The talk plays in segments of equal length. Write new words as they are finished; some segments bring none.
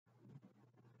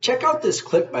Check out this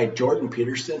clip by Jordan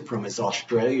Peterson from his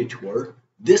Australia tour.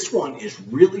 This one is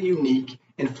really unique,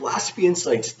 and Philosophy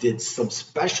Insights did some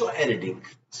special editing,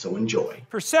 so enjoy.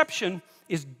 Perception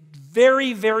is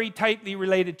very, very tightly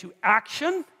related to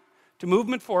action, to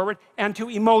movement forward, and to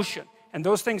emotion. And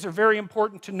those things are very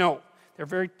important to know. They're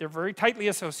very tightly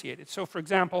associated. So, for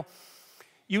example,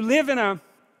 you live in a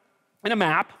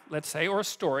map, let's say, or a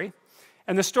story,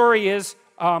 and the story is,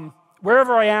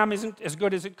 wherever I am isn't as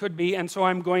good as it could be, and so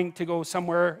I'm going to go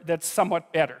somewhere that's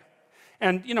somewhat better.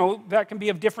 And, you know, that can be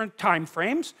of different time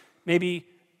frames. Maybe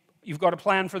you've got a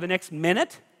plan for the next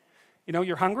minute. You know,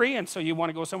 you're hungry, and so you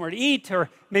want to go somewhere to eat, or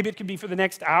maybe it could be for the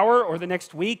next hour, or the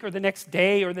next week, or the next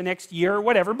day, or the next year, or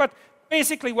whatever. But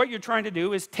basically what you're trying to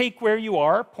do is take where you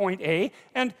are, point A,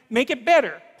 and make it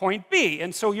better, point B.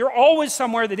 And so you're always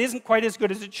somewhere that isn't quite as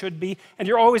good as it should be, and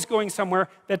you're always going somewhere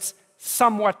that's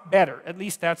somewhat better. At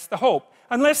least that's the hope.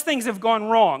 Unless things have gone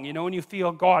wrong, you know, and you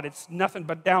feel, God, it's nothing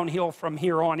but downhill from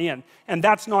here on in. And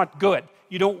that's not good.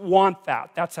 You don't want that.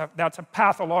 That's a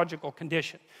pathological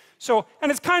condition. So,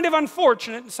 and it's kind of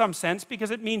unfortunate in some sense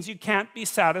because it means you can't be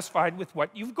satisfied with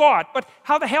what you've got. But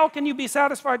how the hell can you be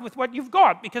satisfied with what you've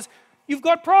got? Because you've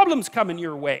got problems coming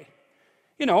your way.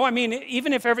 You know, I mean,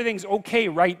 even if everything's okay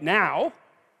right now,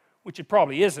 which it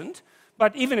probably isn't,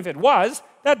 but even if it was,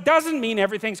 that doesn't mean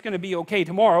everything's going to be okay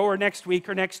tomorrow or next week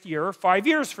or next year or 5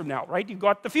 years from now, right? You've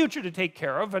got the future to take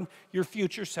care of and your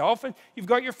future self, and you've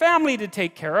got your family to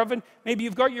take care of, and maybe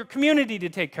you've got your community to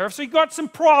take care of. So you've got some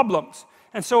problems.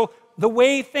 And so the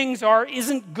way things are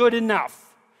isn't good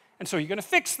enough. And so you're going to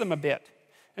fix them a bit.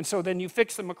 And so then you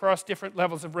fix them across different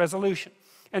levels of resolution.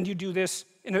 And you do this,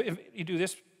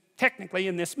 technically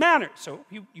in this manner. So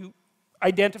you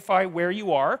identify where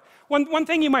you are. One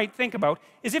thing you might think about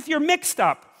is if you're mixed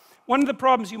up, one of the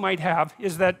problems you might have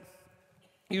is that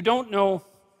you don't know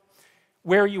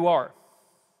where you are.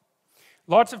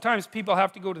 Lots of times people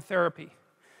have to go to therapy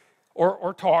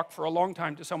or talk for a long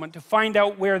time to someone to find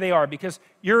out where they are, because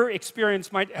your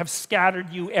experience might have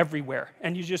scattered you everywhere,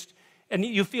 and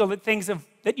you feel that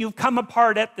that you've come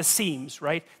apart at the seams,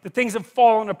 right? That things have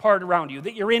fallen apart around you,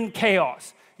 that you're in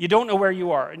chaos. You don't know where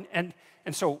you are, and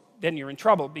so then you're in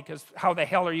trouble, because how the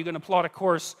hell are you going to plot a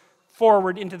course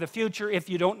forward into the future if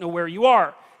you don't know where you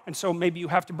are? And so maybe you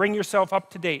have to bring yourself up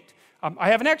to date. I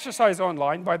have an exercise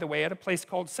online, by the way, at a place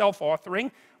called Self-Authoring,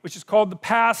 which is called the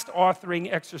Past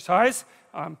Authoring Exercise,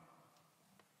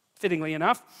 fittingly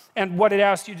enough. And what it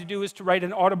asks you to do is to write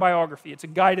an autobiography. It's a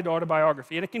guided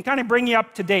autobiography, and it can kind of bring you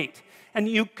up to date. And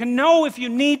you can know if you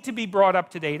need to be brought up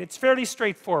to date. It's fairly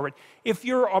straightforward. If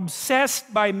you're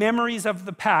obsessed by memories of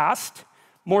the past,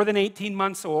 more than 18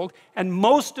 months old, and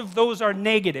most of those are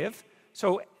negative,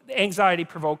 so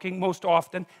anxiety-provoking most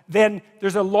often, then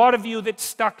there's a lot of you that's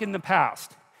stuck in the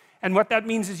past. And what that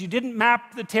means is you didn't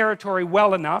map the territory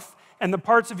well enough, and the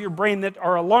parts of your brain that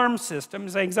are alarm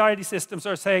systems, anxiety systems,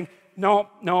 are saying, no,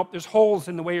 there's holes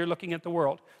in the way you're looking at the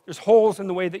world. There's holes in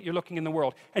the way that you're looking in the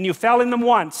world. And you fell in them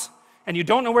once, and you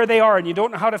don't know where they are, and you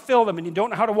don't know how to fill them, and you don't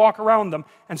know how to walk around them,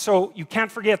 and so you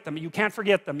can't forget them, you can't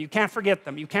forget them, you can't forget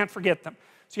them, you can't forget them.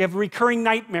 So you have recurring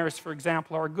nightmares, for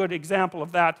example, are a good example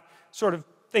of that sort of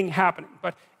thing happening.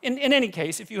 But in any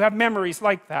case, if you have memories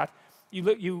like that,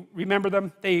 you remember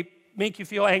them, they make you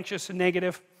feel anxious and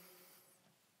negative,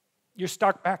 you're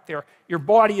stuck back there. Your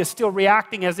body is still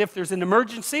reacting as if there's an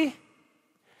emergency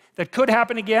that could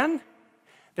happen again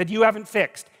that you haven't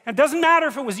fixed. And it doesn't matter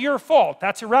if it was your fault.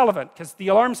 That's irrelevant, because the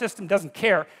alarm system doesn't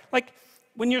care. Like,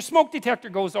 when your smoke detector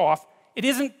goes off, it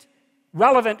isn't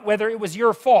relevant whether it was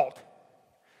your fault.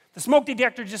 The smoke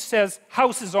detector just says,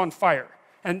 house is on fire.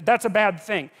 And that's a bad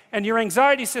thing. And your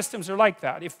anxiety systems are like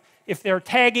that. If they're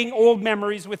tagging old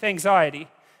memories with anxiety,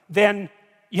 then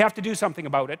you have to do something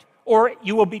about it. Or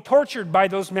you will be tortured by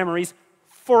those memories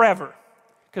forever,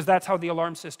 because that's how the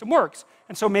alarm system works.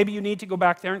 And so maybe you need to go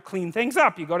back there and clean things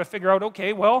up. You've got to figure out,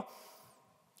 okay, well,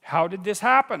 how did this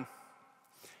happen?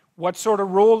 What sort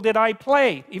of role did I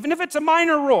play? Even if it's a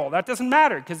minor role, that doesn't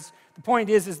matter, because the point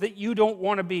is that you don't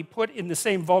want to be put in the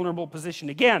same vulnerable position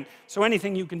again. So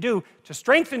anything you can do to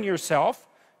strengthen yourself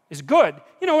is good.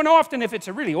 You know, and often if it's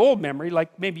a really old memory,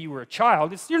 like maybe you were a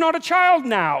child, you're not a child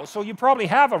now, so you probably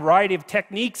have a variety of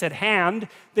techniques at hand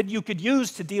that you could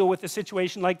use to deal with a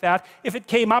situation like that if it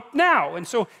came up now. And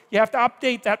so you have to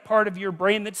update that part of your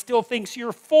brain that still thinks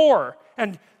you're 4.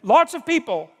 And lots of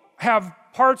people have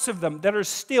parts of them that are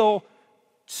still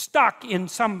stuck in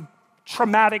some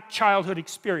traumatic childhood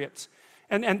experience.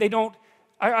 And they don't.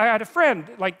 I had a friend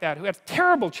like that who had a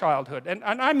terrible childhood, and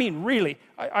I mean really,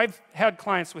 I've had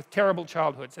clients with terrible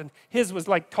childhoods, and his was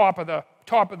like top of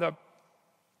the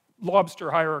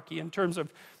lobster hierarchy in terms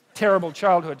of terrible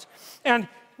childhoods. And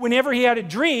whenever he had a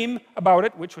dream about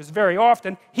it, which was very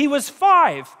often, he was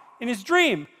 5 in his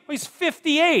dream. Well, he's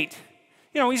 58.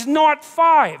 You know, he's not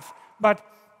 5, but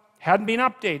hadn't been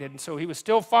updated, and so he was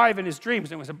still 5 in his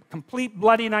dreams, and it was a complete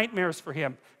bloody nightmares for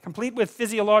him, complete with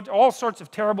all sorts of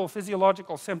terrible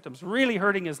physiological symptoms, really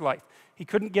hurting his life. He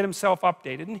couldn't get himself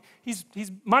updated, and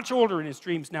he's much older in his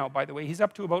dreams now, by the way. He's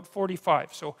up to about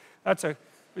 45, so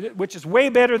which is way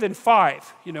better than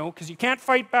 5, you know, because you can't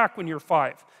fight back when you're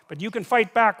 5, but you can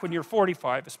fight back when you're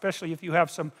 45, especially if you have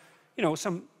some, you know,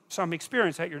 some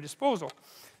experience at your disposal.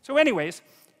 So anyways,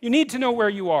 you need to know where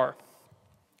you are.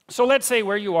 So let's say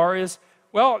where you are is,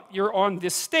 well, you're on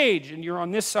this stage, and you're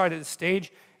on this side of the stage,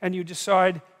 and you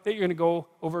decide that you're going to go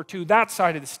over to that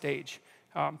side of the stage,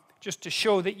 just to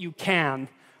show that you can.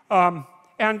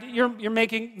 And you're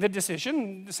making the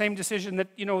decision, the same decision that,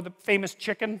 you know, the famous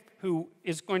chicken who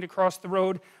is going to cross the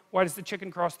road. Why does the chicken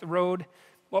cross the road?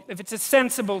 Well, if it's a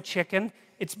sensible chicken,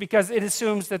 it's because it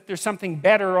assumes that there's something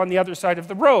better on the other side of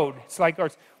the road. It's like, or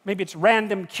maybe it's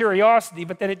random curiosity,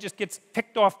 but then it just gets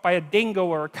picked off by a dingo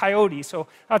or a coyote, so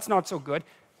that's not so good.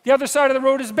 The other side of the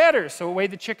road is better, so away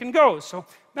the chicken goes. So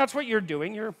that's what you're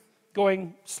doing. You're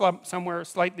going somewhere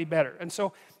slightly better. And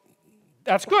so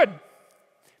that's good.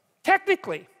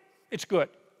 Technically, it's good.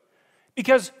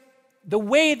 Because the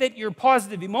way that your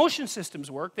positive emotion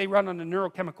systems work, they run on a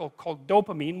neurochemical called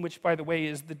dopamine, which, by the way,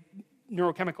 is the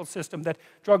neurochemical system that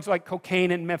drugs like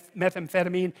cocaine and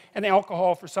methamphetamine and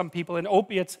alcohol for some people and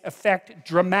opiates affect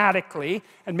dramatically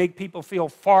and make people feel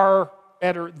far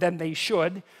better than they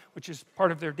should, which is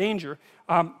part of their danger.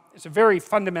 It's a very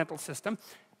fundamental system.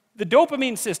 The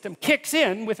dopamine system kicks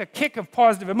in with a kick of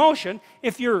positive emotion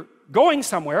if you're going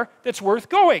somewhere that's worth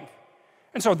going.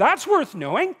 And so that's worth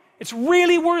knowing. It's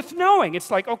really worth knowing.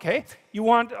 It's like, okay, you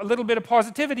want a little bit of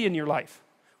positivity in your life.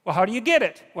 Well, how do you get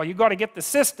it? Well, you've got to get the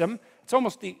system. It's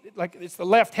almost like it's the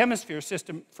left hemisphere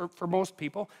system for most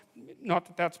people. Not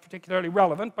that that's particularly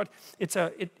relevant, but it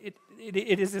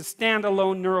is a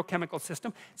standalone neurochemical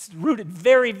system. It's rooted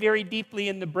very, very deeply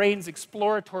in the brain's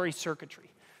exploratory circuitry.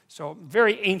 So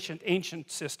very ancient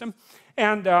system.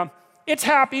 And it's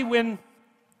happy when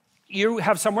you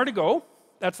have somewhere to go.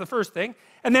 That's the first thing.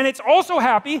 And then it's also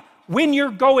happy when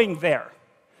you're going there.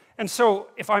 And so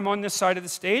if I'm on this side of the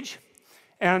stage,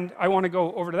 and I want to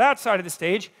go over to that side of the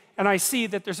stage, and I see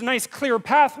that there's a nice clear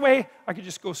pathway, I could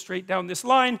just go straight down this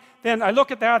line, then I look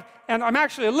at that, and I'm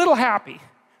actually a little happy.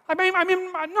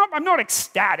 I'm not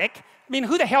ecstatic. I mean,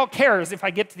 who the hell cares if I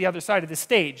get to the other side of the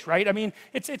stage, right? I mean,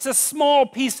 it's a small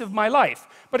piece of my life,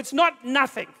 but it's not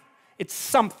nothing. It's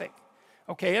something.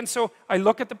 Okay, and so I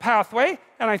look at the pathway,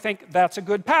 and I think that's a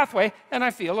good pathway, and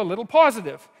I feel a little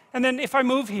positive. And then if I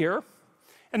move here,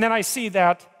 and then I see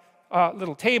that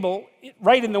little table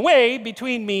right in the way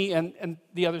between me and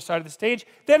the other side of the stage,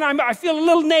 then I feel a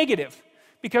little negative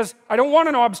because I don't want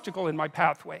an obstacle in my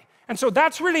pathway. And so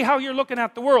that's really how you're looking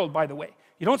at the world, by the way.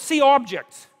 You don't see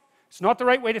objects. It's not the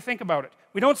right way to think about it.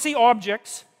 We don't see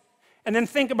objects and then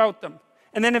think about them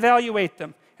and then evaluate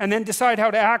them and then decide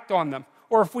how to act on them.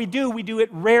 Or if we do it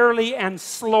rarely and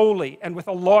slowly and with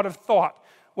a lot of thought.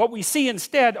 What we see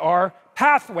instead are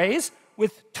pathways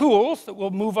with tools that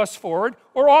will move us forward,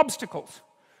 or obstacles,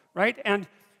 right? And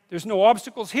there's no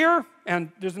obstacles here,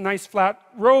 and there's a nice flat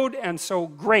road, and so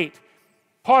great.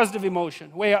 Positive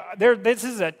emotion. This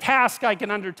is a task I can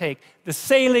undertake. The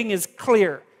sailing is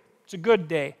clear. It's a good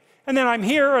day. And then I'm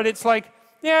here, and it's like,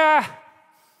 yeah,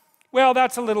 well,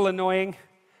 that's a little annoying.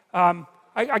 I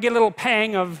get a little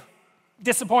pang of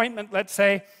disappointment, let's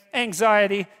say,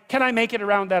 anxiety. Can I make it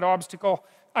around that obstacle?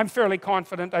 I'm fairly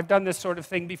confident. I've done this sort of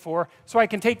thing before. So I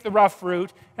can take the rough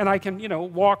route, and I can,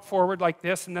 walk forward like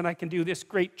this, and then I can do this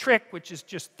great trick, which is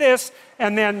just this,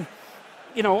 and then,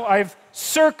 I've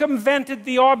circumvented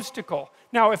the obstacle.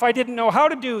 Now, if I didn't know how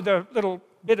to do the little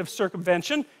bit of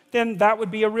circumvention, then that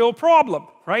would be a real problem,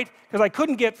 right? Because I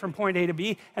couldn't get from point A to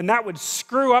B, and that would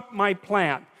screw up my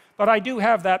plan. But I do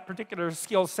have that particular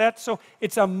skill set, so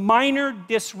it's a minor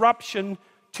disruption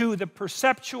to the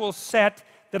perceptual set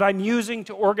that I'm using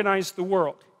to organize the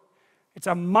world. It's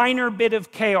a minor bit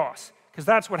of chaos, because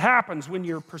that's what happens when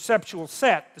your perceptual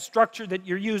set, the structure that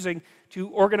you're using to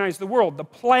organize the world, the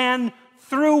plan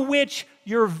through which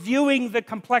you're viewing the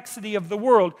complexity of the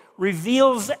world,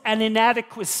 reveals an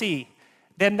inadequacy,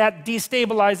 then that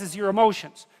destabilizes your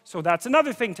emotions. So that's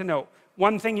another thing to know.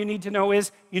 One thing you need to know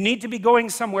is you need to be going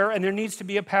somewhere, and there needs to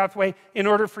be a pathway in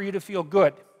order for you to feel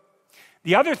good.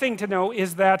 The other thing to know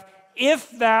is that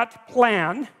if that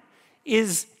plan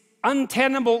is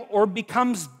untenable or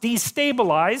becomes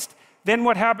destabilized, then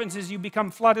what happens is you become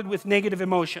flooded with negative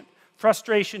emotion.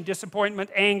 Frustration, disappointment,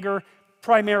 anger,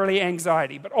 primarily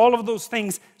anxiety. But all of those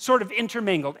things sort of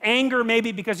intermingled. Anger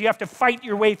maybe because you have to fight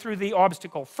your way through the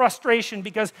obstacle. Frustration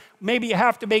because maybe you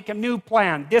have to make a new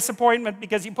plan. Disappointment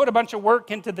because you put a bunch of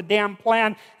work into the damn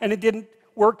plan and it didn't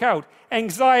work out.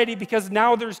 Anxiety because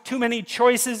now there's too many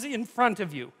choices in front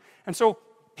of you. And so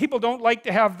people don't like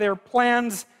to have their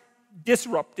plans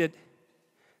disrupted.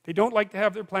 They don't like to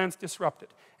have their plans disrupted.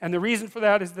 And the reason for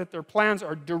that is that their plans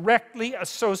are directly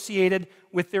associated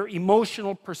with their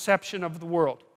emotional perception of the world.